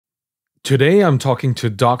Today, I'm talking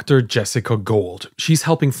to Dr. Jessica Gold. She's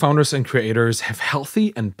helping founders and creators have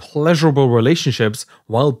healthy and pleasurable relationships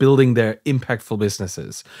while building their impactful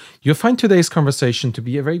businesses. You'll find today's conversation to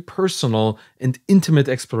be a very personal and intimate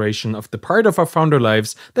exploration of the part of our founder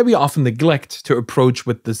lives that we often neglect to approach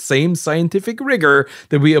with the same scientific rigor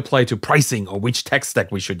that we apply to pricing or which tech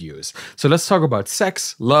stack we should use. So let's talk about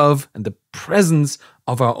sex, love, and the presence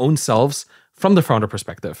of our own selves from the founder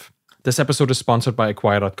perspective. This episode is sponsored by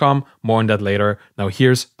Acquire.com. More on that later. Now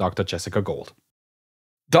here's Dr. Jessica Gold.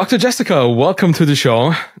 Dr. Jessica, welcome to the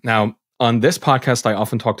show. Now, on this podcast, I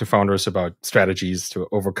often talk to founders about strategies to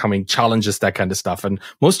overcoming challenges, that kind of stuff. And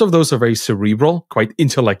most of those are very cerebral, quite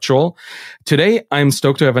intellectual. Today, I'm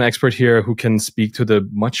stoked to have an expert here who can speak to the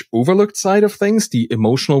much overlooked side of things, the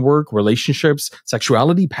emotional work, relationships,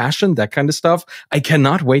 sexuality, passion, that kind of stuff. I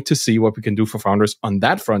cannot wait to see what we can do for founders on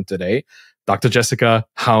that front today. Dr. Jessica,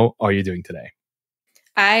 how are you doing today?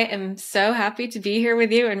 I am so happy to be here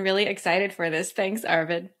with you and really excited for this. Thanks,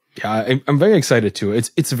 Arvid. Yeah, I'm very excited too.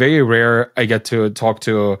 It's very rare I get to talk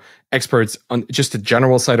to experts on just the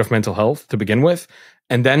general side of mental health to begin with,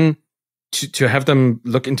 and then to have them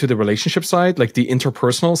look into the relationship side, like the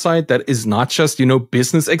interpersonal side, that is not just,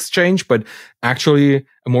 business exchange, but actually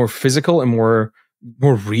a more physical and more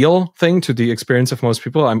real thing to the experience of most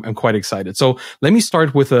people. I'm quite excited. So let me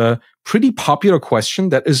start with a pretty popular question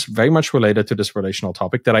that is very much related to this relational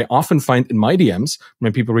topic that I often find in my DMs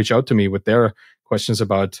when people reach out to me with their questions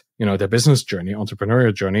about, their business journey,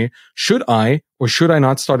 entrepreneurial journey. Should I or should I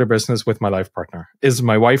not start a business with my life partner? Is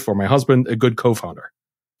my wife or my husband a good co-founder?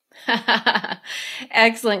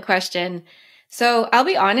 Excellent question. So I'll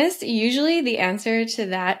be honest, usually the answer to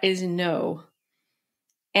that is no.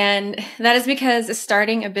 And that is because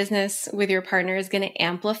starting a business with your partner is going to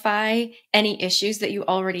amplify any issues that you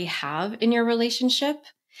already have in your relationship.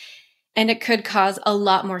 And it could cause a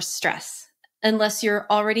lot more stress. Unless you're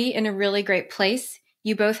already in a really great place,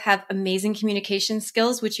 you both have amazing communication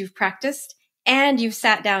skills, which you've practiced, and you've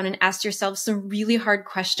sat down and asked yourself some really hard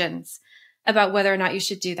questions about whether or not you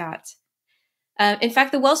should do that. In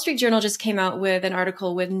fact, the Wall Street Journal just came out with an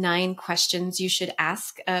article with 9 questions you should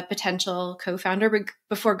ask a potential co-founder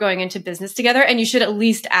before going into business together. And you should at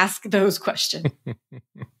least ask those questions.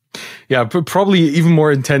 Yeah, probably even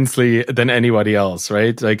more intensely than anybody else,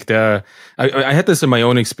 right? Like I had this in my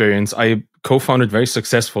own experience. I co-founded very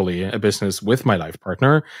successfully a business with my life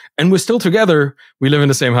partner, and we're still together. We live in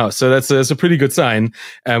the same house, so that's a pretty good sign.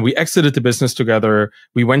 We exited the business together.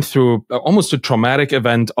 We went through almost a traumatic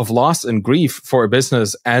event of loss and grief for a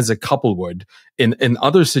business as a couple would in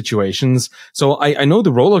other situations. So I know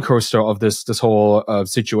the roller coaster of this whole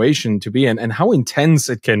situation to be in, and how intense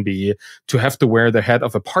it can be to have to wear the head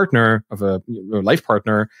of a partner, of a life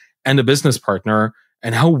partner, and a business partner,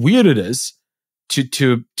 and how weird it is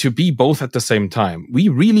to be both at the same time. We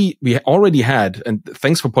already had, and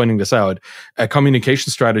thanks for pointing this out, a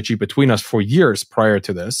communication strategy between us for years prior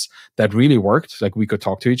to this that really worked. Like we could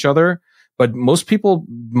talk to each other, but most people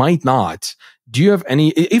might not. Do you have any,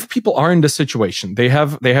 if people are in this situation,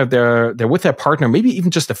 they're with their partner, maybe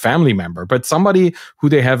even just a family member, but somebody who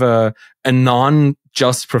they have a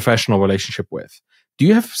non-just professional relationship with, do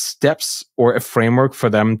you have steps or a framework for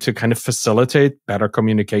them to kind of facilitate better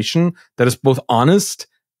communication that is both honest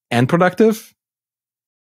and productive?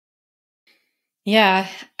 Yeah,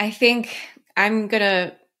 I think I'm going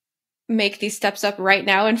to make these steps up right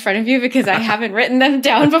now in front of you because I haven't written them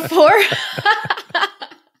down before.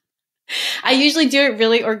 I usually do it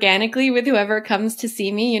really organically with whoever comes to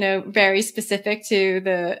see me, very specific to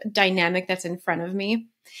the dynamic that's in front of me.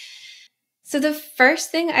 So the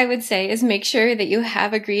first thing I would say is make sure that you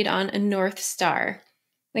have agreed on a North Star.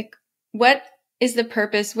 Like, what is the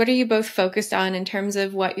purpose? What are you both focused on in terms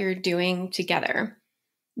of what you're doing together?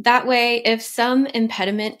 That way, if some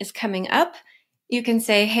impediment is coming up, you can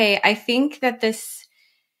say, hey, I think that this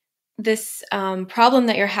problem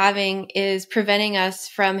that you're having is preventing us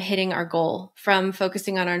from hitting our goal, from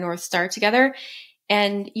focusing on our North Star together,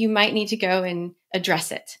 and you might need to go and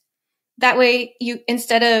address it. That way,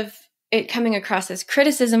 instead of it coming across as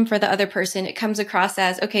criticism for the other person, it comes across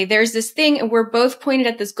as, okay, there's this thing and we're both pointed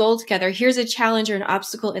at this goal together. Here's a challenge or an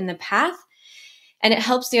obstacle in the path. And it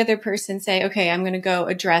helps the other person say, okay, I'm going to go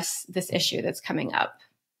address this issue that's coming up.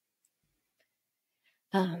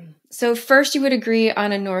 So first you would agree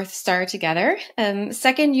on a North Star together.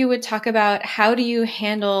 Second, you would talk about how do you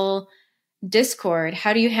handle discord?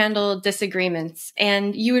 How do you handle disagreements?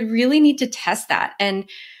 And you would really need to test that and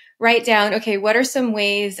write down, okay, what are some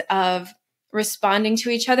ways of responding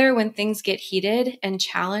to each other when things get heated and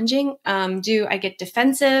challenging? Do I get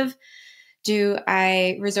defensive? Do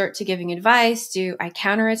I resort to giving advice? Do I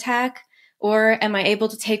counterattack? Or am I able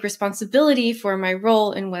to take responsibility for my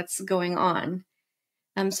role in what's going on?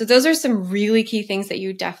 So those are some really key things that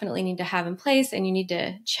you definitely need to have in place and you need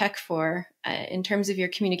to check for in terms of your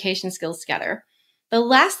communication skills together. The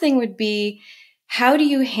last thing would be, how do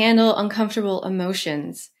you handle uncomfortable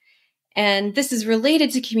emotions? And this is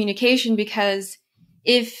related to communication because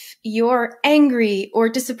if you're angry or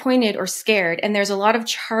disappointed or scared and there's a lot of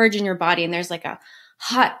charge in your body and there's like a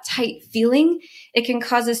hot, tight feeling, it can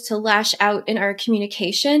cause us to lash out in our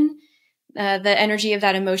communication. The energy of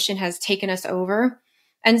that emotion has taken us over.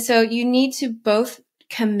 And so you need to both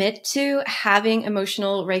commit to having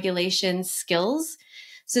emotional regulation skills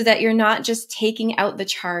so that you're not just taking out the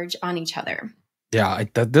charge on each other. Yeah,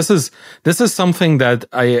 this is something that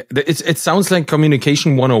it sounds like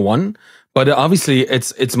communication 101, but obviously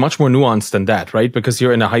it's much more nuanced than that, right? Because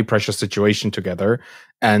you're in a high pressure situation together,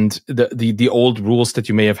 and the old rules that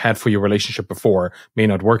you may have had for your relationship before may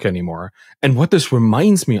not work anymore. And what this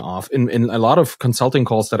reminds me of in a lot of consulting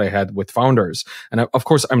calls that I had with founders, and of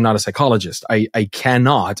course I'm not a psychologist, I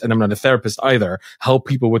cannot, and I'm not a therapist either, help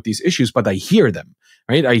people with these issues, but I hear them.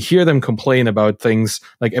 Right? I hear them complain about things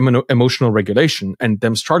like emotional regulation and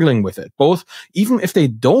them struggling with it, both even if they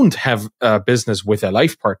don't have a business with a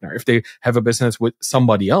life partner, if they have a business with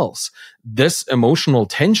somebody else, this emotional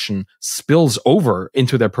tension spills over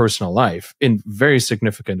into their personal life in very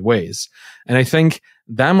significant ways. And I think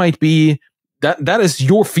that might be that is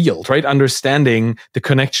your field, right? Understanding the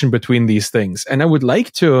connection between these things. And I would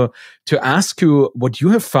like to ask you what you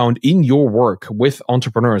have found in your work with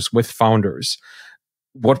entrepreneurs, with founders.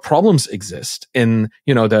 What problems exist in,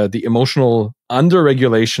 the emotional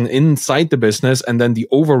underregulation inside the business and then the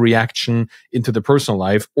overreaction into the personal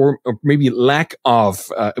life, or maybe lack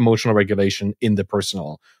of emotional regulation in the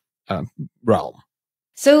personal realm?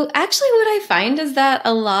 So actually what I find is that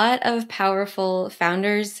a lot of powerful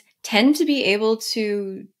founders tend to be able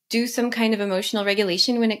to do some kind of emotional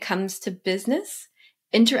regulation when it comes to business,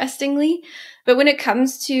 interestingly. But when it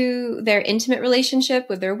comes to their intimate relationship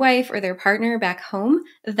with their wife or their partner back home,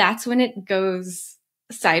 that's when it goes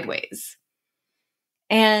sideways.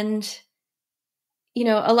 And,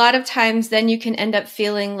 a lot of times then you can end up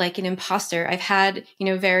feeling like an imposter. I've had,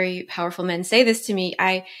 very powerful men say this to me.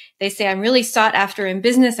 They say, I'm really sought after in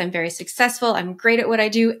business. I'm very successful. I'm great at what I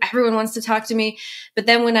do. Everyone wants to talk to me. But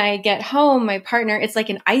then when I get home, my partner, it's like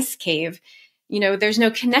an ice cave. There's no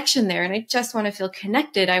connection there. And I just want to feel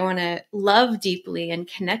connected. I want to love deeply and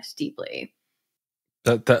connect deeply.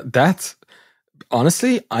 That's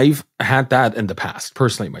honestly, I've had that in the past,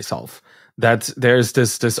 personally myself, that there's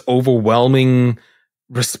this overwhelming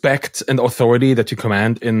respect and authority that you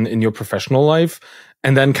command in your professional life.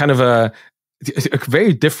 And then kind of a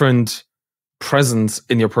very different presence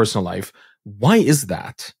in your personal life. Why is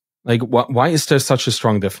that? Like, why is there such a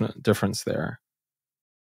strong difference there?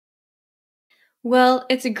 Well,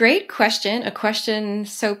 it's a great question, a question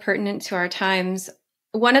so pertinent to our times.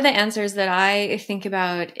 One of the answers that I think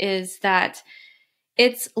about is that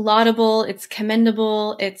it's laudable, it's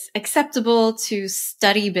commendable, it's acceptable to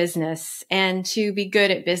study business and to be good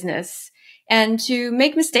at business and to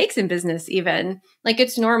make mistakes in business even. Like,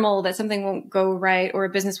 it's normal that something won't go right or a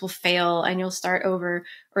business will fail and you'll start over,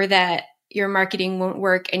 or that your marketing won't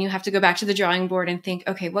work and you have to go back to the drawing board and think,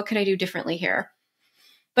 okay, what could I do differently here?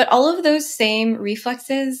 But all of those same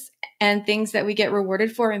reflexes and things that we get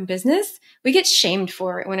rewarded for in business, we get shamed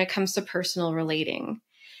for when it comes to personal relating.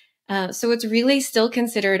 So it's really still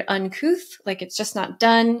considered uncouth, like it's just not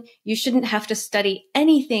done. You shouldn't have to study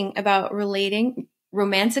anything about relating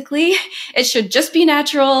romantically. It should just be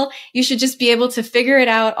natural. You should just be able to figure it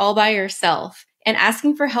out all by yourself. And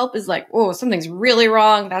asking for help is like, oh, something's really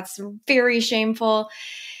wrong. That's very shameful.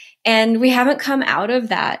 And we haven't come out of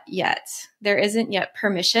that yet. There isn't yet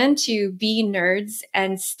permission to be nerds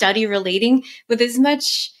and study relating with as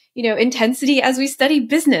much, intensity as we study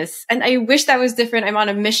business. And I wish that was different. I'm on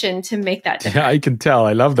a mission to make that different. Yeah, I can tell.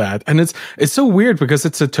 I love that. And it's so weird because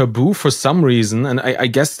it's a taboo for some reason. And I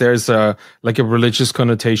guess there's a religious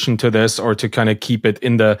connotation to this, or to kind of keep it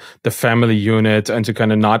in the family unit and to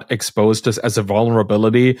kind of not expose this as a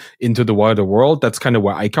vulnerability into the wider world. That's kind of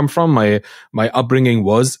where I come from. My upbringing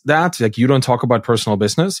was that, like, you don't talk about personal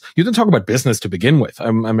business. You don't talk about business to begin with.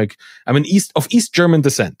 I'm East German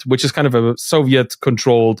descent, which is kind of a Soviet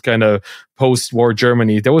controlled old kind of post-war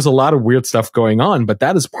Germany, there was a lot of weird stuff going on, but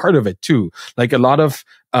that is part of it too. Like a lot of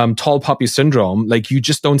tall poppy syndrome, like you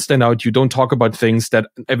just don't stand out. You don't talk about things that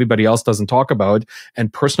everybody else doesn't talk about.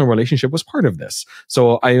 And personal relationship was part of this.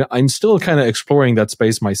 So I'm still kind of exploring that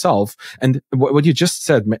space myself. And what you just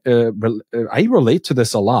said, I relate to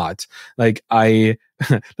this a lot. Like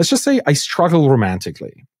let's just say I struggle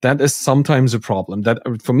romantically. That is sometimes a problem. That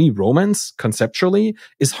for me, romance conceptually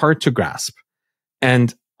is hard to grasp.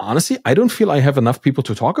 And honestly, I don't feel I have enough people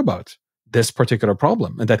to talk about this particular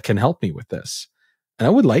problem and that can help me with this. And I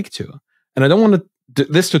would like to. And I don't want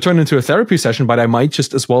this to turn into a therapy session, but I might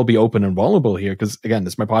just as well be open and vulnerable here. Because again,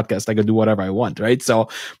 it's my podcast. I can do whatever I want, right? So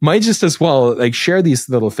might just as well like share these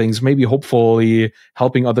little things, maybe hopefully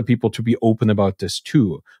helping other people to be open about this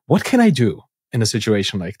too. What can I do in a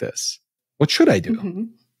situation like this? What should I do?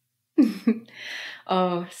 Mm-hmm.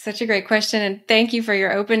 Oh, such a great question. And thank you for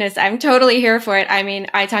your openness. I'm totally here for it. I mean,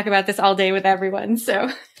 I talk about this all day with everyone, so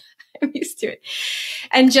I'm used to it.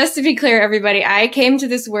 And just to be clear, everybody, I came to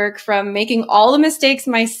this work from making all the mistakes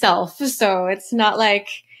myself. So it's not like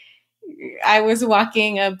I was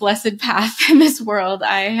walking a blessed path in this world.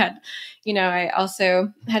 I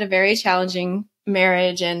also had a very challenging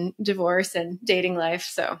marriage and divorce and dating life.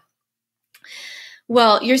 So,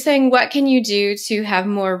 well, you're saying, what can you do to have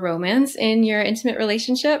more romance in your intimate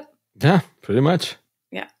relationship? Yeah, pretty much.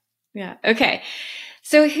 Yeah. Okay.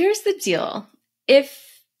 So here's the deal.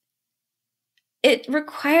 If it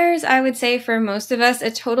requires, I would say, for most of us, a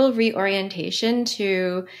total reorientation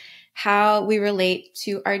to how we relate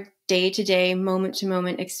to our day-to-day,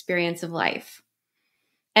 moment-to-moment experience of life.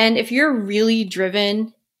 And if you're really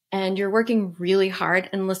driven and you're working really hard,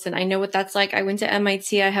 and listen, I know what that's like. I went to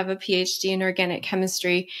MIT. I have a PhD in organic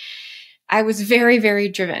chemistry. I was very, very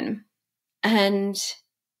driven. And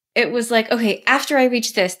it was like, okay, after I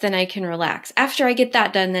reach this, then I can relax. After I get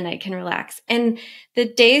that done, then I can relax. And the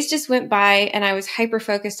days just went by and I was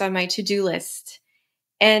hyper-focused on my to-do list.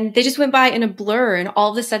 And they just went by in a blur, and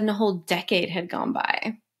all of a sudden a whole decade had gone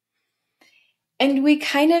by. And we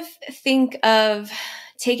kind of think of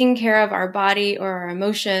taking care of our body or our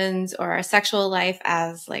emotions or our sexual life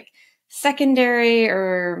as like secondary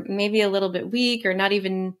or maybe a little bit weak or not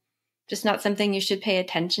even, just not something you should pay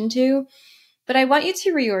attention to. But I want you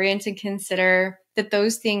to reorient and consider that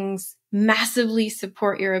those things massively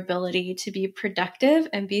support your ability to be productive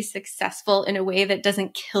and be successful in a way that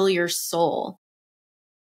doesn't kill your soul.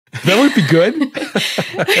 That would be good.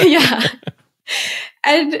 Yeah.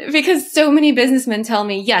 And because so many businessmen tell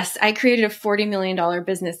me, yes, I created a $40 million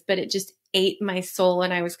business, but it just ate my soul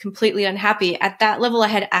and I was completely unhappy. At that level, I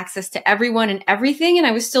had access to everyone and everything, and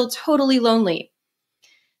I was still totally lonely.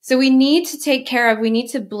 So we need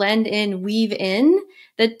to blend in, weave in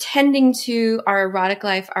the tending to our erotic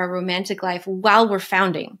life, our romantic life while we're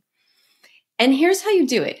founding. And here's how you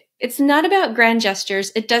do it. It's not about grand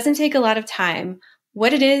gestures. It doesn't take a lot of time.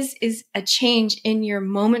 What it is a change in your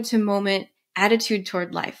moment to moment attitude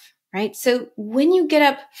toward life, right? So when you get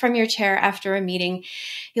up from your chair after a meeting,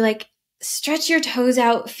 you like stretch your toes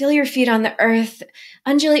out, feel your feet on the earth,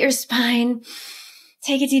 undulate your spine,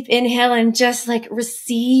 take a deep inhale, and just like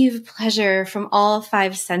receive pleasure from all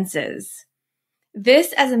five senses.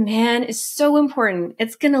 This as a man is so important.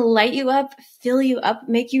 It's going to light you up, fill you up,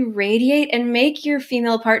 make you radiate, and make your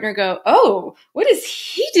female partner go, oh, what is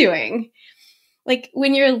he doing? Like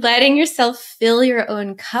when you're letting yourself fill your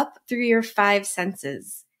own cup through your five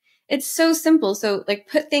senses. It's so simple. So like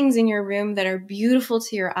put things in your room that are beautiful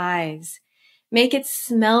to your eyes. Make it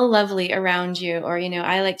smell lovely around you. Or,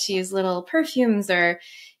 I like to use little perfumes or,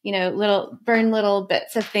 burn little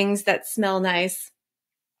bits of things that smell nice.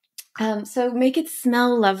 So make it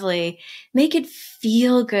smell lovely. Make it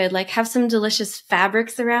feel good. Like have some delicious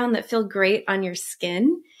fabrics around that feel great on your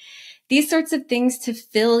skin. These sorts of things to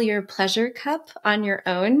fill your pleasure cup on your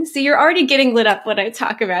own. So you're already getting lit up when I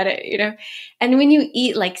talk about it, And when you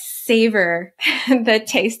eat, like savor the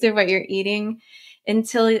taste of what you're eating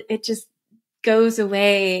until it just goes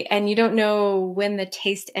away and you don't know when the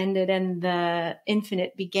taste ended and the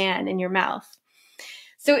infinite began in your mouth.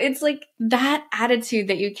 So it's like that attitude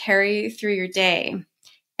that you carry through your day.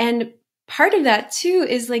 And part of that too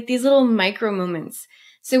is like these little micro moments.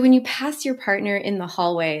 So when you pass your partner in the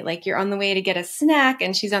hallway, like you're on the way to get a snack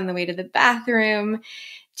and she's on the way to the bathroom,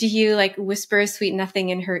 do you like whisper a sweet nothing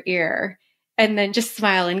in her ear and then just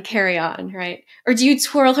smile and carry on, right? Or do you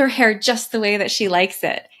twirl her hair just the way that she likes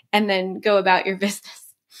it and then go about your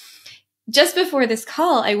business? Just before this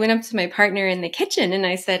call, I went up to my partner in the kitchen and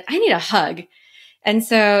I said, I need a hug. And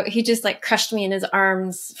so he just like crushed me in his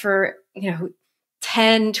arms for,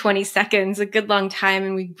 10, 20 seconds, a good long time.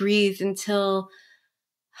 And we breathed until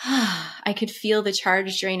I could feel the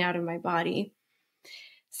charge drain out of my body.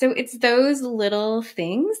 So it's those little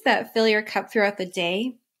things that fill your cup throughout the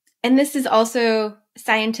day. And this is also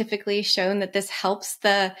scientifically shown that this helps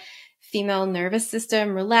the female nervous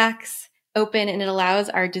system relax, open, and it allows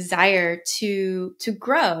our desire to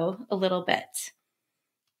grow a little bit.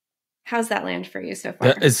 How's that land for you so far?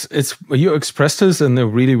 Yeah, it's you expressed this in a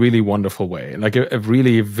really, really wonderful way, like a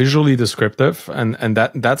really visually descriptive, and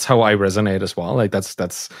that's how I resonate as well. Like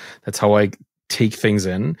that's how I take things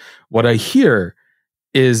in. What I hear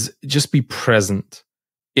is just be present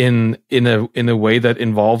in a way that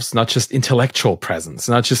involves not just intellectual presence,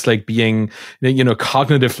 not just like being,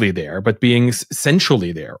 cognitively there, but being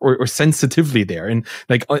sensually there or sensitively there, and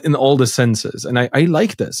like in all the senses. And I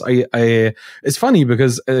like this. I it's funny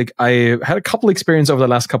because like I had a couple experiences over the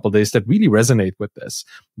last couple of days that really resonate with this.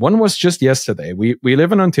 One was just yesterday. We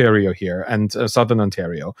live in Ontario here, and southern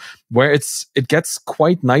Ontario, where it gets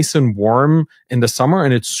quite nice and warm in the summer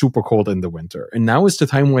and it's super cold in the winter. And now is the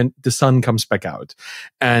time when the sun comes back out.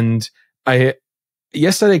 And I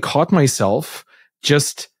yesterday caught myself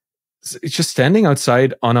just standing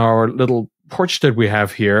outside on our little porch that we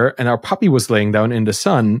have here, and our puppy was laying down in the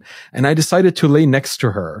sun, and I decided to lay next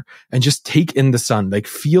to her and just take in the sun, like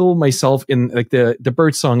feel myself in like the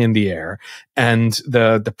bird song in the air and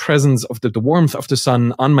the presence of the warmth of the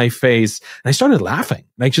sun on my face. And I started laughing,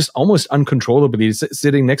 like just almost uncontrollably,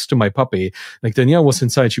 sitting next to my puppy. Like Danielle was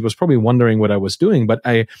inside. She was probably wondering what I was doing, but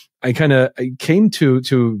I came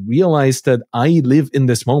to realize that I live in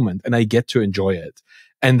this moment and I get to enjoy it.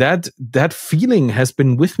 And that feeling has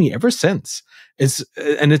been with me ever since.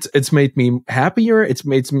 It's made me happier. It's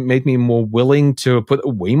made me more willing to put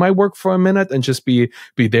away my work for a minute and just be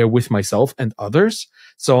there with myself and others.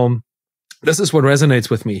 So this is what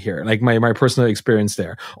resonates with me here, like my personal experience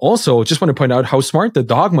there. Also, just want to point out how smart the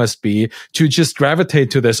dog must be to just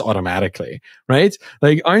gravitate to this automatically, right?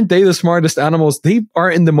 Like, aren't they the smartest animals? They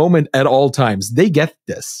are in the moment at all times. They get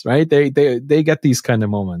this, right? They get these kind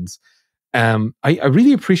of moments. I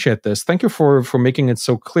really appreciate this. Thank you for making it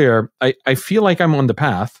so clear. I feel like I'm on the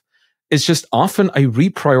path. It's just often I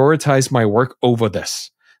reprioritize my work over this.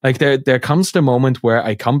 Like there comes the moment where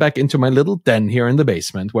I come back into my little den here in the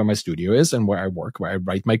basement where my studio is and where I work, where I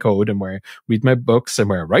write my code and where I read my books and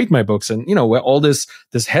where I write my books and, where all this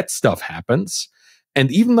head stuff happens. And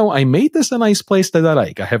even though I made this a nice place that I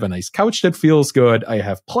like, I have a nice couch that feels good. I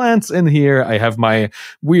have plants in here. I have my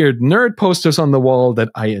weird nerd posters on the wall that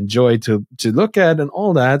I enjoy to look at and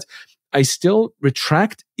all that. I still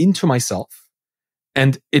retract into myself,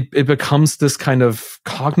 and it becomes this kind of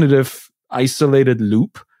cognitive isolated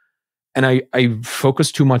loop. And I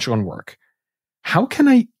focus too much on work. How can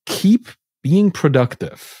I keep being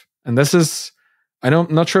productive? And this is,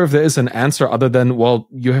 I'm not sure if there is an answer other than, well,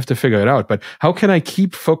 you have to figure it out. But how can I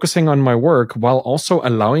keep focusing on my work while also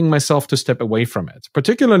allowing myself to step away from it?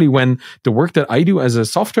 Particularly when the work that I do as a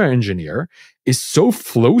software engineer is so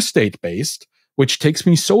flow state based, which takes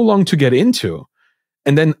me so long to get into.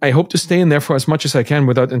 And then I hope to stay in there for as much as I can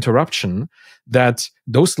without interruption, that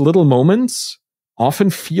those little moments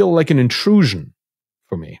often feel like an intrusion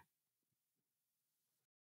for me.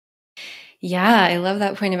 Yeah, I love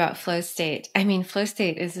that point about flow state. I mean, flow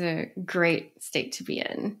state is a great state to be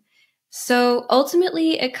in. So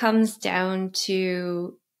ultimately, it comes down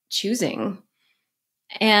to choosing.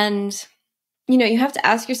 And, you have to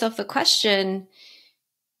ask yourself the question,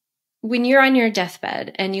 when you're on your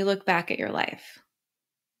deathbed and you look back at your life,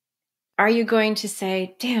 are you going to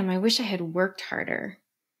say, damn, I wish I had worked harder?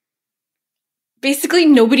 Basically,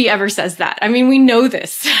 nobody ever says that. I mean, we know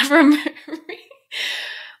this from...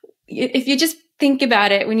 If you just think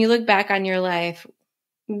about it, when you look back on your life,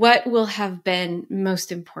 what will have been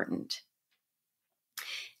most important?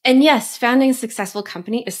 And yes, founding a successful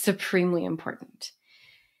company is supremely important.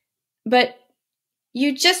 But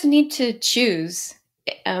you just need to choose,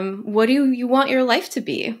 what do you want your life to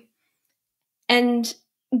be? And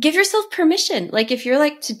give yourself permission. Like if you're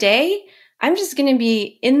like, today, I'm just going to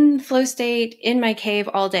be in flow state, in my cave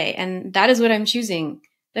all day. And that is what I'm choosing.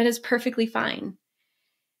 That is perfectly fine.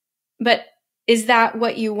 But is that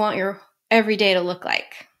what you want your every day to look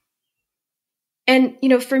like? And,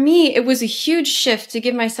 for me, it was a huge shift to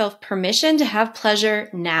give myself permission to have pleasure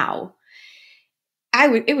now.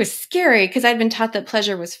 It was scary because I'd been taught that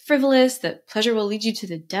pleasure was frivolous, that pleasure will lead you to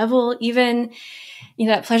the devil even,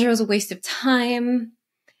 that pleasure was a waste of time.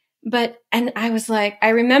 And I was like, I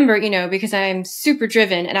remember, because I'm super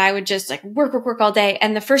driven and I would just like work all day.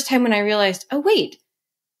 And the first time when I realized, oh, wait,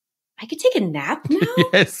 I could take a nap now?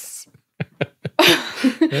 Yes.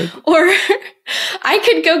 Or I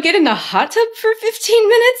could go get in the hot tub for 15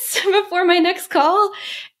 minutes before my next call.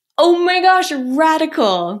 Oh my gosh,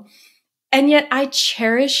 radical. And yet I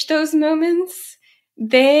cherish those moments.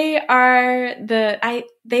 They are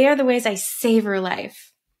the ways I savor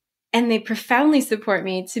life. And they profoundly support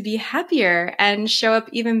me to be happier and show up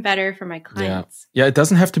even better for my clients. Yeah, it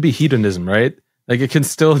doesn't have to be hedonism, right? Like it can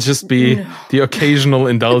still just be the occasional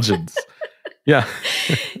indulgence. Yeah.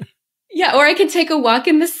 Yeah, or I could take a walk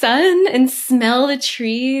in the sun and smell the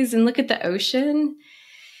trees and look at the ocean.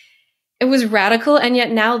 It was radical, and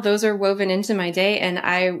yet now those are woven into my day, and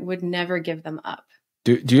I would never give them up.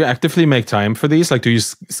 Do you actively make time for these? Like, do you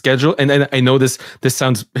schedule? And I know this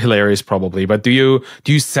sounds hilarious, probably, but do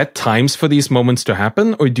you set times for these moments to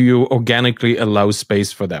happen, or do you organically allow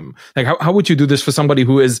space for them? Like, how would you do this for somebody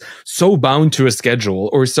who is so bound to a schedule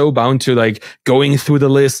or so bound to like going through the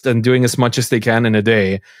list and doing as much as they can in a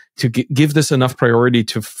day to give this enough priority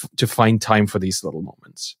to find time for these little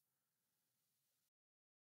moments?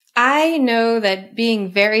 I know that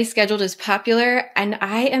being very scheduled is popular, and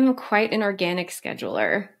I am quite an organic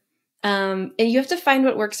scheduler. And you have to find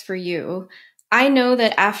what works for you. I know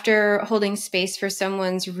that after holding space for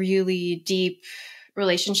someone's really deep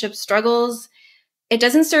relationship struggles, it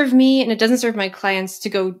doesn't serve me and it doesn't serve my clients to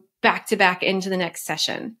go back to back into the next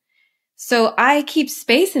session. So I keep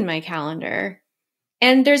space in my calendar.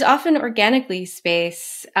 And there's often organically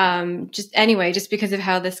space, just because of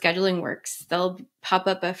how the scheduling works. They'll pop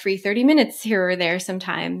up a free 30 minutes here or there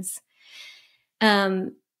sometimes.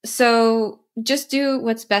 So just do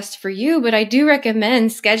what's best for you. But I do recommend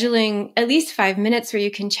scheduling at least 5 minutes where you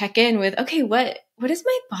can check in with, okay, what does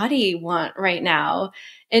my body want right now?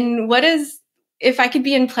 And if I could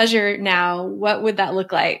be in pleasure now, what would that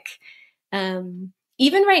look like?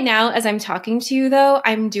 Even right now, as I'm talking to you though,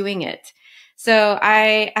 I'm doing it. So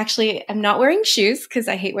I actually am not wearing shoes because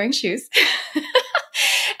I hate wearing shoes.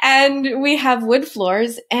 And we have wood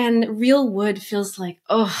floors, and real wood feels like,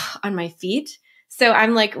 on my feet. So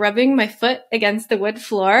I'm like rubbing my foot against the wood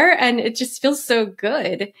floor, and it just feels so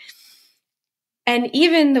good. And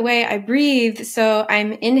even the way I breathe, so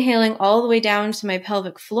I'm inhaling all the way down to my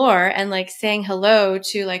pelvic floor and like saying hello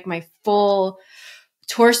to like my full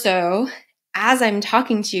torso as I'm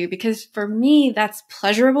talking to you, because for me, that's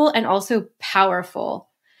pleasurable and also powerful.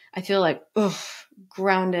 I feel like,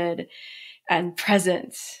 grounded and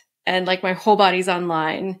present, and like my whole body's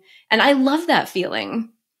online. And I love that feeling.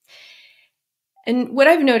 And what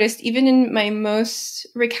I've noticed, even in my most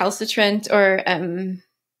recalcitrant or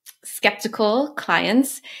skeptical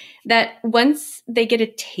clients, that once they get a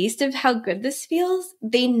taste of how good this feels,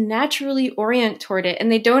 they naturally orient toward it,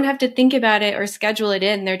 and they don't have to think about it or schedule it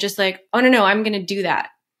in. They're just like, oh, no, I'm going to do that.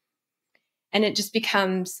 And it just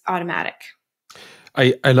becomes automatic.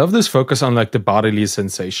 I love this focus on like the bodily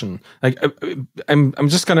sensation. Like I'm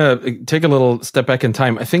just going to take a little step back in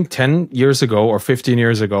time. I think 10 years ago or 15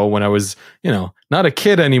 years ago, when I was, not a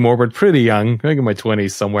kid anymore, but pretty young, I think in my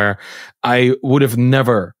 20s somewhere, I would have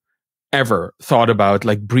never ever thought about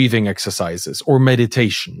like breathing exercises or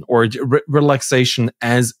meditation or relaxation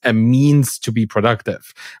as a means to be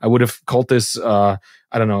productive. I would have called this,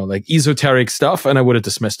 like esoteric stuff, and I would have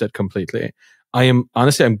dismissed it completely. I'm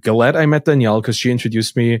glad I met Danielle, because she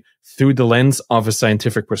introduced me through the lens of a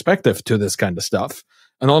scientific perspective to this kind of stuff.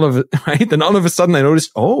 And all of a sudden I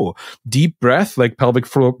noticed, deep breath, like pelvic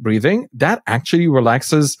floor breathing, that actually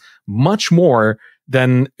relaxes much more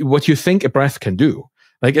than what you think a breath can do.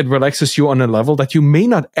 Like it relaxes you on a level that you may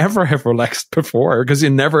not ever have relaxed before because you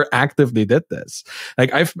never actively did this.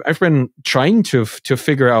 Like I've been trying to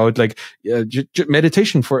figure out like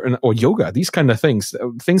meditation or yoga, these kind of things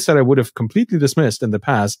that I would have completely dismissed in the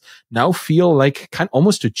past now feel like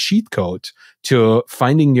almost a cheat code to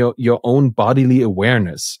finding your own bodily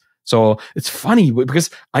awareness. So it's funny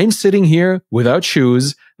because I'm sitting here without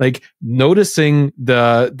shoes, like noticing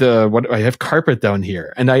what I have carpet down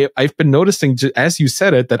here. And I've been noticing, as you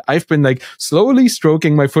said it, that I've been like slowly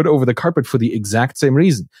stroking my foot over the carpet for the exact same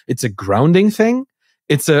reason. It's a grounding thing.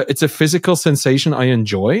 It's a physical sensation I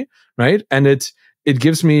enjoy, right? And it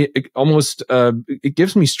gives me it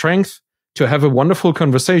gives me strength to have a wonderful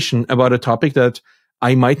conversation about a topic that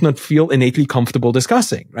I might not feel innately comfortable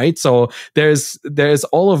discussing, right? So there's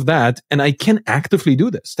all of that, and I can actively do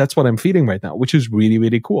this. That's what I'm feeling right now, which is really,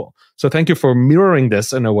 really cool. So thank you for mirroring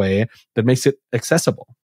this in a way that makes it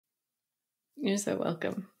accessible. You're so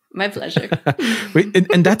welcome. My pleasure.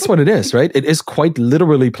 And that's what it is, right? It is quite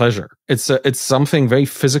literally pleasure. It's something very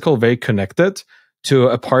physical, very connected to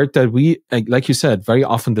a part that we, like you said, very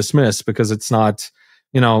often dismiss because it's not,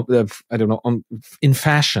 in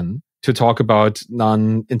fashion to talk about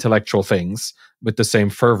non-intellectual things with the same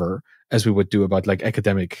fervor as we would do about like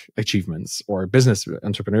academic achievements or business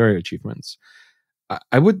entrepreneurial achievements.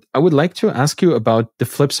 I would like to ask you about the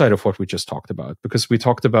flip side of what we just talked about, because we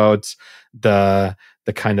talked about the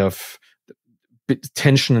kind of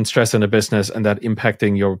tension and stress in a business and that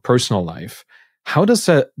impacting your personal life. How does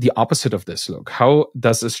the opposite of this look? How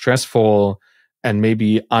does a stressful and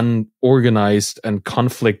maybe unorganized and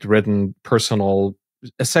conflict-ridden personal,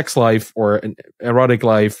 a sex life or an erotic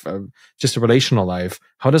life, just a relational life,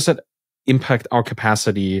 how does that impact our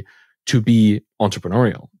capacity to be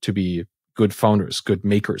entrepreneurial, to be good founders, good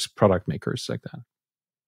makers, product makers like that?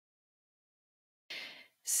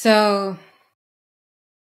 So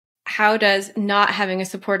how does not having a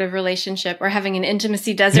supportive relationship or having an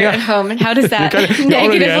intimacy desert at home, and how does that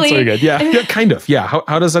negatively? Yeah, kind of. Yeah.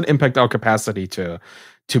 How does that impact our capacity to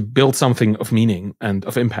build something of meaning and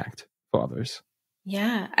of impact for others?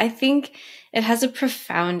 Yeah, I think it has a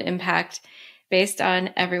profound impact based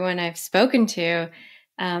on everyone I've spoken to.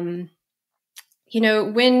 When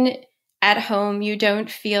at home you don't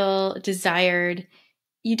feel desired,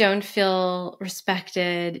 you don't feel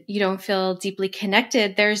respected, you don't feel deeply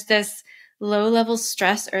connected, there's this low-level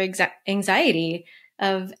stress or anxiety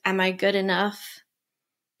of, am I good enough?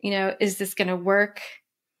 Is this going to work?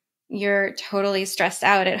 You're totally stressed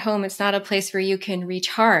out at home. It's not a place where you can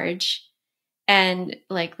recharge and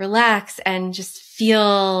like relax and just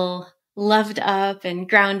feel loved up and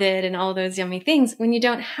grounded and all those yummy things. When you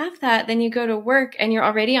don't have that, then you go to work and you're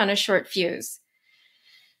already on a short fuse.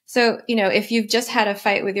 So, if you've just had a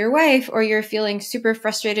fight with your wife or you're feeling super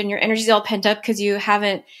frustrated and your energy's all pent up because you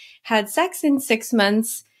haven't had sex in 6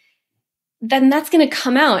 months, then that's going to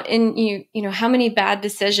come out. And how many bad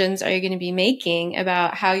decisions are you going to be making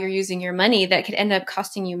about how you're using your money that could end up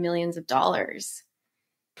costing you millions of dollars?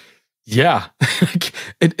 Yeah,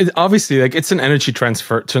 it obviously, like, it's an energy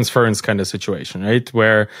transference kind of situation, right?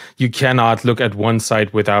 Where you cannot look at one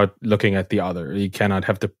side without looking at the other. You cannot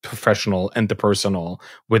have the professional and the personal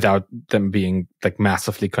without them being like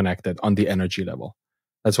massively connected on the energy level.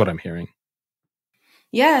 That's what I'm hearing.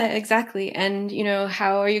 Yeah, exactly. And,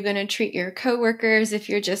 how are you going to treat your coworkers if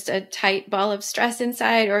you're just a tight ball of stress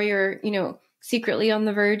inside, or you're, secretly on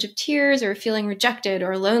the verge of tears or feeling rejected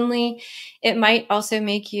or lonely? It might also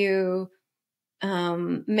make you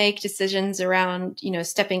make decisions around,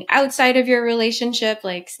 stepping outside of your relationship,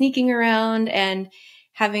 like sneaking around and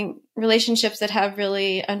having relationships that have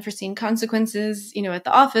really unforeseen consequences, at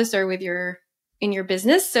the office or in your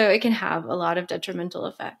business. So it can have a lot of detrimental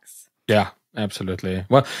effects. Yeah, absolutely.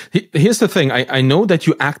 Well, here's the thing. I know that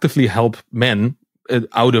you actively help men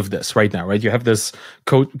out of this right now, right? You have this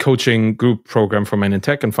coaching group program for men in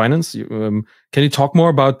tech and finance. Can you talk more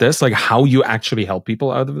about this? Like how you actually help people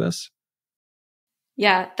out of this?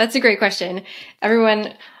 Yeah, that's a great question.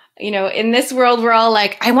 Everyone, in this world, we're all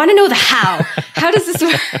like, I want to know the how. How does this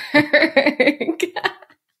work?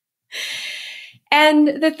 And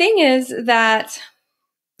the thing is that,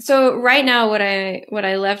 so right now, what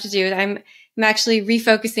I love to do is I'm actually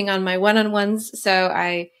refocusing on my one-on-ones. So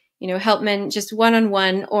I, help men just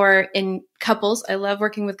one-on-one or in couples. I love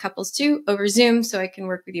working with couples too over Zoom, so I can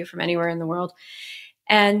work with you from anywhere in the world.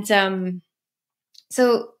 And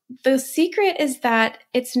so the secret is that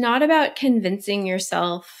it's not about convincing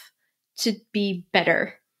yourself to be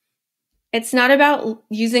better. It's not about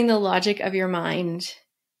using the logic of your mind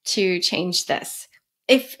to change this.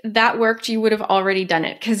 If that worked, you would have already done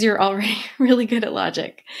it because you're already really good at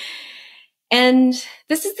logic. And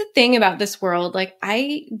this is the thing about this world. Like,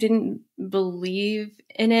 I didn't believe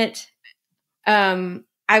in it. I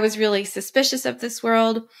was really suspicious of this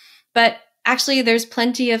world, but actually there's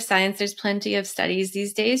plenty of science, there's plenty of studies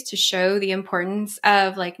these days to show the importance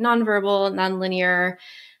of like nonverbal, nonlinear,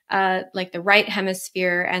 like the right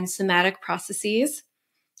hemisphere and somatic processes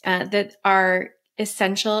that are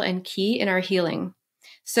essential and key in our healing.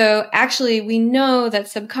 So actually, we know that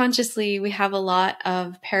subconsciously we have a lot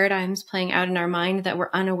of paradigms playing out in our mind that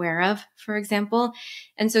we're unaware of, for example.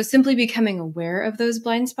 And so simply becoming aware of those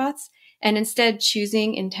blind spots and instead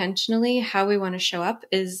choosing intentionally how we want to show up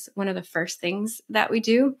is one of the first things that we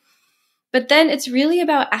do. But then it's really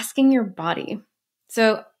about asking your body.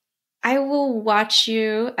 So I will watch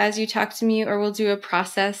you as you talk to me, or we'll do a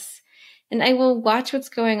process, and I will watch what's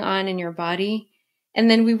going on in your body. And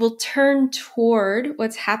then we will turn toward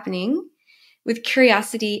what's happening with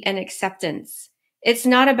curiosity and acceptance. It's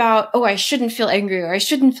not about, oh, I shouldn't feel angry, or I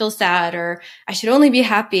shouldn't feel sad, or I should only be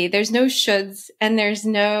happy. There's no shoulds and there's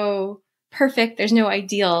no perfect, there's no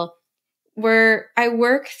ideal. Where I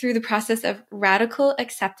work through the process of radical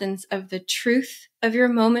acceptance of the truth of your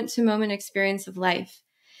moment-to-moment experience of life.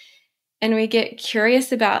 And we get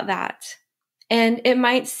curious about that. And it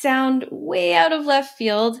might sound way out of left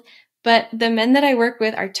field, but the men that I work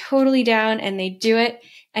with are totally down and they do it.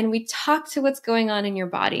 And we talk to what's going on in your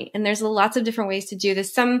body. And there's lots of different ways to do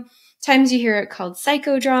this. Sometimes you hear it called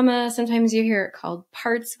psychodrama. Sometimes you hear it called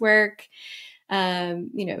parts work.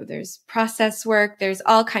 There's process work. There's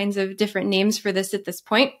all kinds of different names for this at this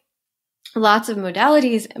point. Lots of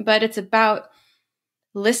modalities, but it's about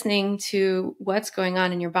listening to what's going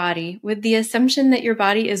on in your body with the assumption that your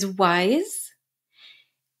body is wise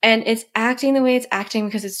and it's acting the way it's acting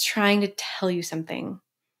because it's trying to tell you something.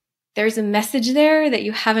 There's a message there that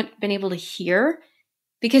you haven't been able to hear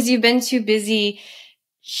because you've been too busy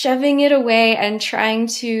shoving it away and trying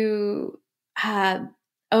to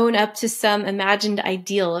own up to some imagined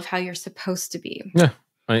ideal of how you're supposed to be. Yeah.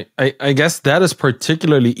 I guess that is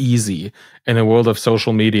particularly easy in a world of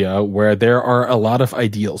social media where there are a lot of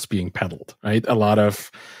ideals being peddled, right? A lot of,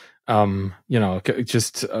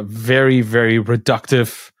 just very, very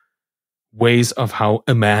reductive ways of how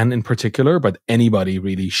a man in particular, but anybody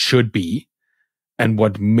really should be, and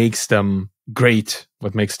what makes them great,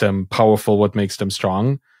 what makes them powerful, what makes them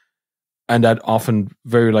strong. And that often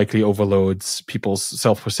very likely overloads people's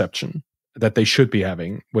self-perception that they should be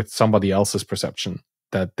having with somebody else's perception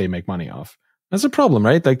that they make money off. That's a problem,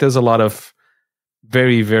 right? Like there's a lot of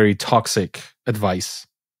very, very toxic advice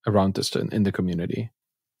around this in the community.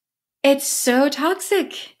 It's so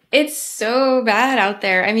toxic. It's so bad out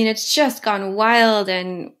there. I mean, it's just gone wild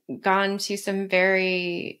and gone to some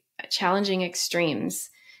very challenging extremes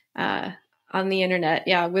on the internet.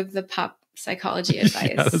 Yeah, with the pop psychology advice.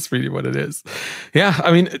 Yeah, that's really what it is. Yeah,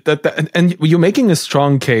 I mean, and you're making a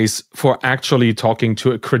strong case for actually talking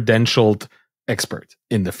to a credentialed expert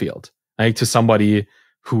in the field, right? To somebody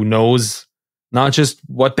who knows not just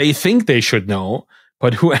what they think they should know,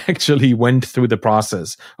 but who actually went through the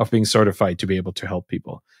process of being certified to be able to help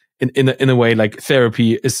people. In a way, like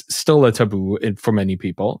therapy is still a taboo for many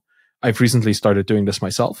people. I've recently started doing this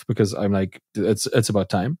myself because I'm like, it's about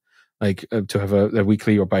time, like to have a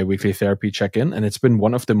weekly or bi-weekly therapy check-in. And it's been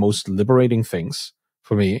one of the most liberating things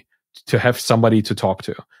for me to have somebody to talk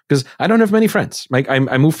to, because I don't have many friends. Like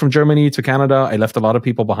I moved from Germany to Canada. I left a lot of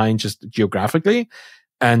people behind just geographically,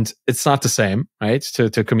 and it's not the same, right?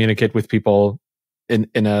 To communicate with people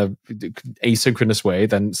in a asynchronous way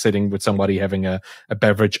than sitting with somebody having a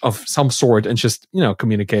beverage of some sort and just,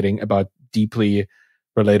 communicating about deeply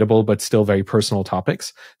relatable but still very personal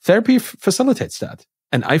topics. Therapy facilitates that.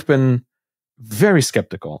 And I've been very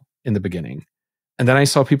skeptical in the beginning. And then I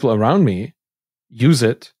saw people around me use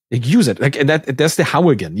it. Like, and that's the how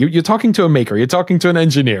again. You're talking to a maker, you're talking to an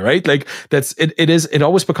engineer, right? Like it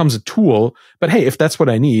always becomes a tool. But hey, if that's what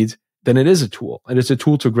I need, then it is a tool. And it's a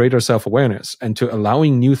tool to greater self-awareness and to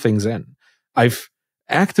allowing new things in. I've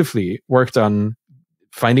actively worked on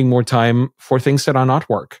finding more time for things that are not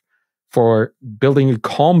work, for building a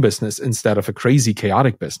calm business instead of a crazy,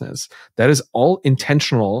 chaotic business. That is all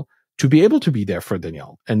intentional to be able to be there for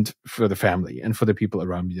Danielle and for the family and for the people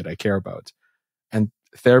around me that I care about. And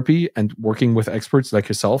therapy and working with experts like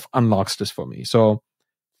yourself unlocks this for me. So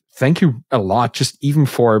thank you a lot, just even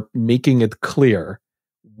for making it clear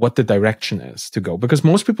what the direction is to go, because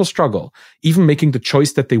most people struggle even making the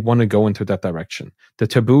choice that they want to go into that direction. The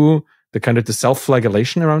taboo, the kind of the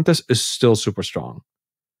self-flagellation around this is still super strong.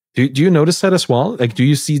 Do you notice that as well? Like, do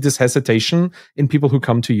you see this hesitation in people who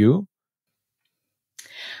come to you?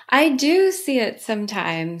 I do see it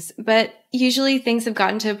sometimes, but usually things have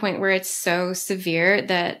gotten to a point where it's so severe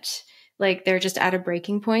that like they're just at a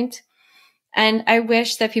breaking point. And I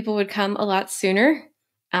wish that people would come a lot sooner.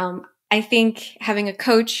 I think having a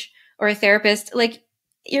coach or a therapist, like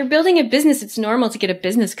you're building a business, it's normal to get a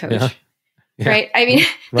business coach. Yeah. Yeah. Right? I mean,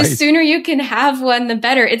 the sooner you can have one, the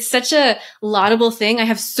better. It's such a laudable thing. I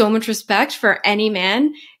have so much respect for any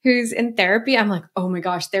man who's in therapy. I'm like, oh my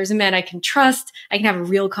gosh, there's a man I can trust. I can have a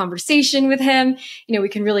real conversation with him. We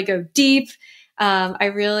can really go deep. I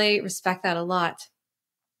really respect that a lot.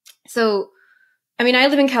 So, I mean, I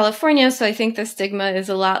live in California, so I think the stigma is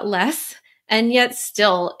a lot less. And yet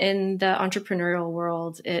still in the entrepreneurial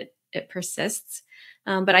world, it persists.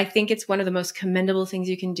 But I think it's one of the most commendable things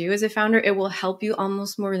you can do as a founder. It will help you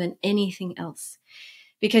almost more than anything else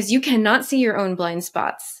because you cannot see your own blind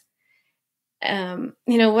spots.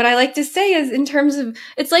 What I like to say is in terms of,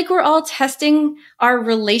 it's like we're all testing our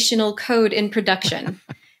relational code in production.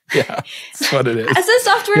 Yeah, that's what it is. As a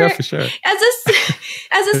software, yeah, for sure.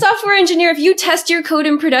 as a software engineer, if you test your code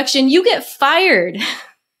in production, you get fired.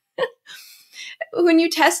 When you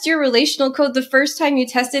test your relational code, the first time you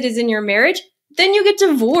test it is in your marriage. then you get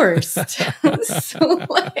divorced. So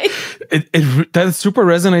like, that super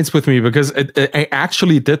resonates with me because I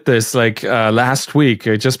actually did this like last week,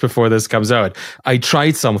 just before this comes out. I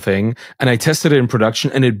tried something and I tested it in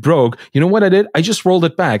production and it broke. You know what I did? I just rolled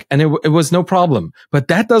it back and it was no problem. But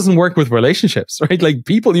that doesn't work with relationships, right? Like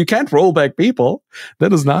people, you can't roll back people. That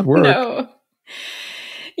does not work. No.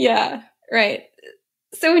 Yeah, right.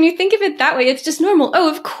 So when you think of it that way, it's just normal.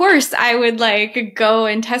 Oh, of course I would like go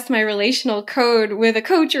and test my relational code with a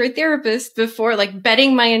coach or a therapist before like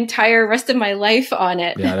betting my entire rest of my life on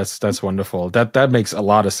it. Yeah, that's wonderful. That makes a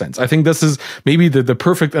lot of sense. I think this is maybe the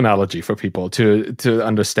perfect analogy for people to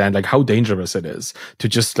understand like how dangerous it is to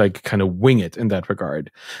just like kind of wing it in that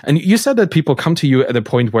regard. And you said that people come to you at a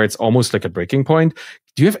point where it's almost like a breaking point.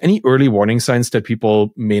 Do you have any early warning signs that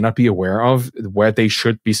people may not be aware of where they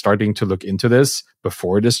should be starting to look into this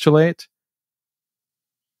before it is too late?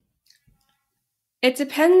 It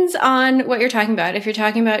depends on what you're talking about. If you're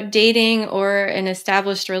talking about dating or an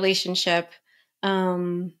established relationship.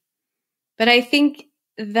 But I think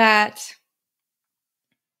that,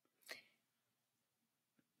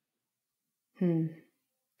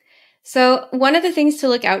 So one of the things to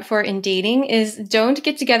look out for in dating is don't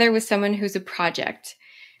get together with someone who's a project.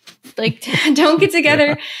 Like, don't get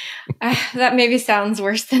together. That maybe sounds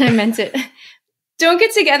worse than I meant it. Don't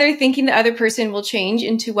get together thinking the other person will change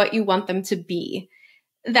into what you want them to be.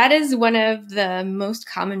 That is one of the most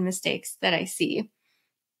common mistakes that I see.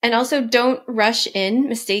 And also don't rush in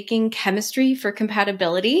mistaking chemistry for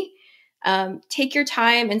compatibility. Take your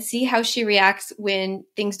time and see how she reacts when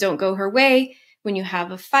things don't go her way, when you have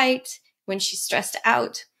a fight, when she's stressed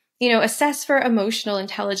out. Assess for emotional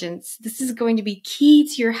intelligence. This is going to be key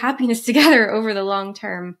to your happiness together over the long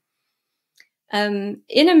term. In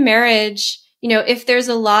a marriage, if there's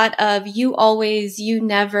a lot of you always, you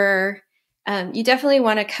never, you definitely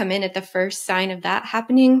want to come in at the first sign of that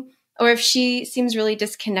happening. Or if she seems really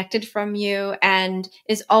disconnected from you and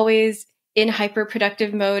is always in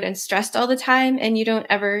hyper-productive mode and stressed all the time, and you don't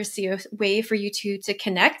ever see a way for you two to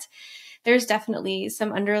connect, there's definitely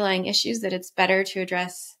some underlying issues that it's better to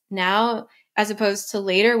address now as opposed to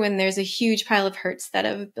later when there's a huge pile of hurts that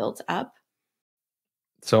have built up.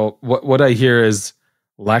 So what I hear is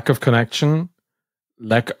lack of connection,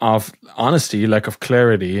 lack of honesty, lack of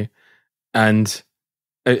clarity. And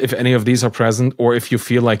if any of these are present, or if you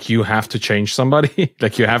feel like you have to change somebody,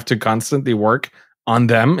 like you have to constantly work on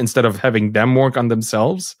them instead of having them work on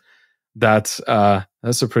themselves, that's a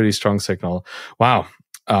pretty strong signal. Wow.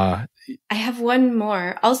 I have one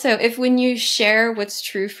more. Also, if when you share what's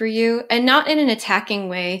true for you, and not in an attacking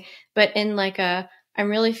way, but in like I'm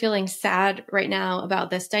really feeling sad right now about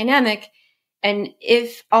this dynamic. And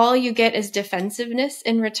if all you get is defensiveness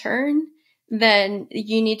in return, then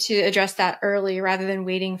you need to address that early rather than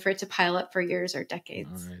waiting for it to pile up for years or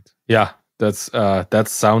decades. All right. Yeah, that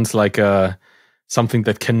sounds like something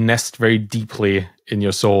that can nest very deeply in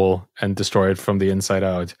your soul and destroy it from the inside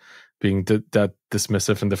out. Being that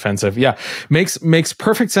dismissive and defensive. Yeah, makes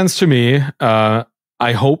perfect sense to me. I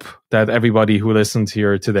hope that everybody who listened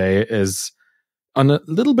here today is on a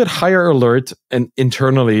little bit higher alert and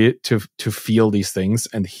internally to feel these things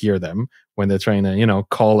and hear them when they're trying to,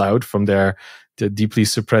 call out from their deeply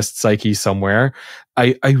suppressed psyche somewhere.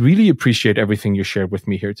 I really appreciate everything you shared with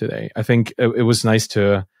me here today. I think it was nice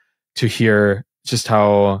to hear just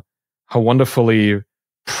how wonderfully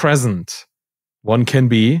present one can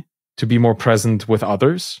be to be more present with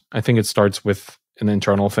others. I think it starts with an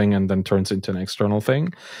internal thing and then turns into an external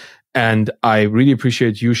thing. And I really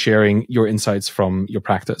appreciate you sharing your insights from your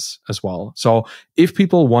practice as well. So if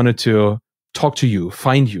people wanted to talk to you,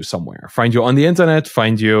 find you somewhere, find you on the internet,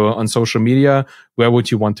 find you on social media, where would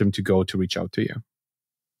you want them to go to reach out to you?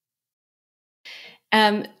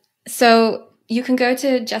 So you can go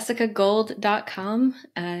to jessicagold.com.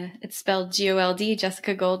 It's spelled GOLD,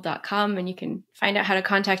 jessicagold.com, and you can find out how to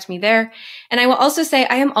contact me there. And I will also say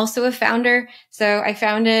I am also a founder. So I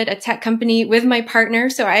founded a tech company with my partner.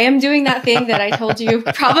 So I am doing that thing that I told you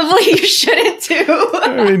probably you shouldn't do.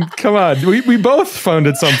 I mean, come on. We both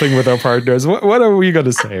founded something with our partners. What are we going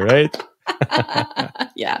to say, right?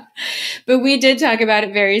 Yeah. But we did talk about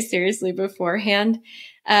it very seriously beforehand.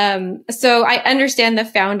 So I understand the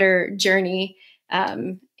founder journey,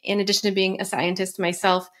 in addition to being a scientist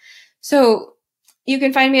myself. So you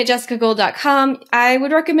can find me at jessicagold.com. I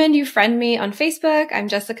would recommend you friend me on Facebook. I'm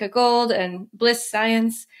Jessica Gold and Bliss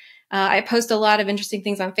Science. I post a lot of interesting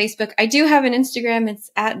things on Facebook. I do have an Instagram.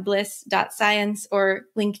 It's at bliss.science, or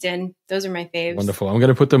LinkedIn. Those are my faves. Wonderful. I'm going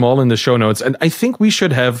to put them all in the show notes. And I think we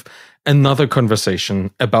should have another conversation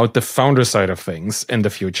about the founder side of things in the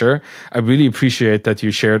future. I really appreciate that you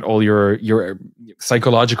shared all your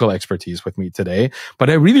psychological expertise with me today. But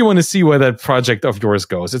I really want to see where that project of yours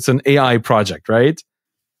goes. It's an AI project, right?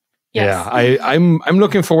 Yes. Yeah, I'm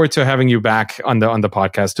looking forward to having you back on the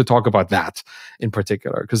podcast to talk about that in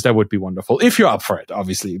particular, because that would be wonderful if you're up for it,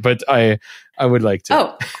 obviously. But I would like to.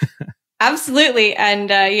 Oh, absolutely. And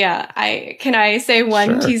can I say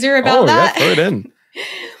one teaser about that? Yeah, throw it in.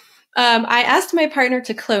 I asked my partner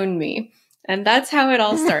to clone me, and that's how it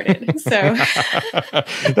all started. So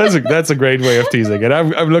that's a great way of teasing it.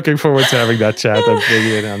 I'm looking forward to having that chat and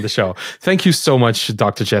bringing it on the show. Thank you so much,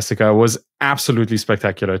 Dr. Jessica. It was absolutely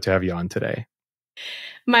spectacular to have you on today.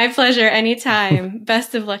 My pleasure. Anytime.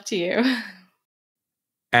 Best of luck to you.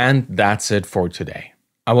 And that's it for today.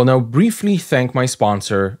 I will now briefly thank my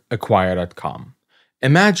sponsor, Acquire.com.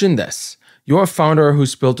 Imagine this. You're a founder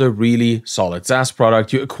who's built a really solid SaaS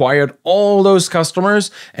product. You acquired all those customers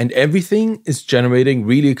and everything is generating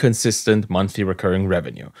really consistent monthly recurring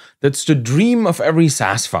revenue. That's the dream of every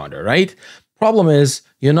SaaS founder, right? Problem is,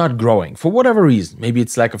 you're not growing for whatever reason. Maybe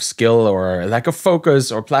it's lack of skill or lack of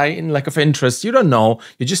focus or lack of interest. You don't know.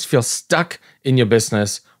 You just feel stuck in your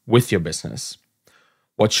business with your business.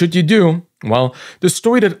 What should you do? Well, the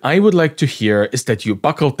story that I would like to hear is that you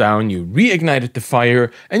buckled down, you reignited the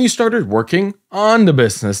fire, and you started working on the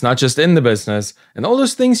business, not just in the business. And all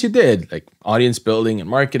those things you did, like audience building and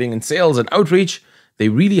marketing and sales and outreach, they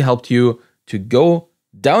really helped you to go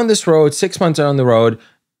down this road, 6 months down the road,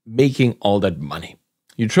 making all that money.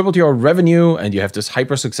 You tripled your revenue and you have this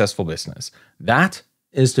hyper successful business. That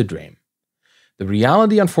is the dream. The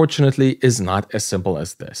reality, unfortunately, is not as simple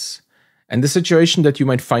as this. And the situation that you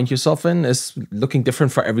might find yourself in is looking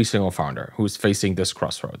different for every single founder who's facing this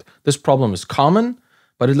crossroad. This problem is common,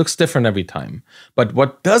 but it looks different every time. But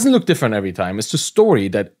what doesn't look different every time is the story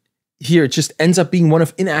that here it just ends up being one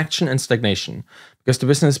of inaction and stagnation, because the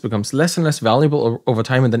business becomes less and less valuable over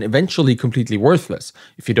time and then eventually completely worthless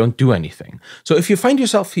if you don't do anything. So if you find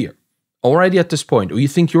yourself here, already at this point, or you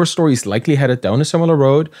think your story is likely headed down a similar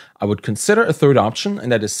road, I would consider a third option,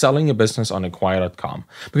 and that is selling your business on Acquire.com.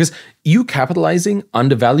 Because you capitalizing on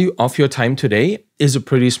the value of your time today is a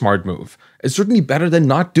pretty smart move. It's certainly better than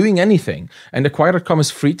not doing anything. And Acquire.com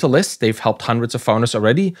is free to list. They've helped hundreds of founders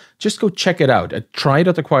already. Just go check it out at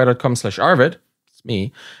try.acquire.com/Arvid, it's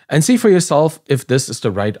me, and see for yourself if this is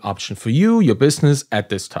the right option for you, your business at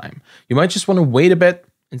this time. You might just want to wait a bit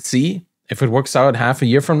and see if it works out half a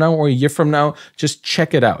year from now or a year from now. Just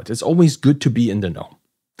check it out. It's always good to be in the know.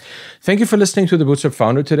 Thank you for listening to The Bootstrap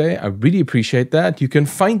Founder today. I really appreciate that. You can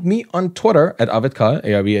find me on Twitter at ArvidKahl,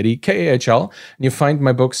 ARVIDKAHL, and you find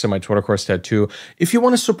my books and my Twitter course there too. If you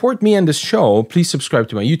want to support me and this show, please subscribe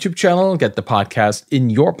to my YouTube channel, get the podcast in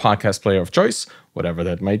your podcast player of choice, whatever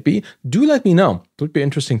that might be. Do let me know. It would be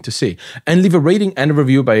interesting to see. And leave a rating and a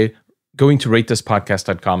review by going to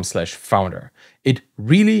ratethispodcast.com/founder. It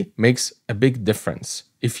really makes a big difference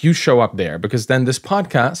if you show up there, because then this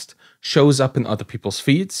podcast shows up in other people's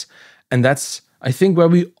feeds. And that's, I think, where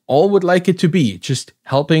we all would like it to be, just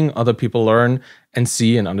helping other people learn and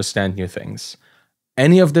see and understand new things.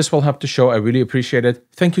 Any of this will help the show. I really appreciate it.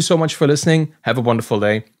 Thank you so much for listening. Have a wonderful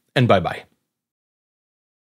day, and bye-bye.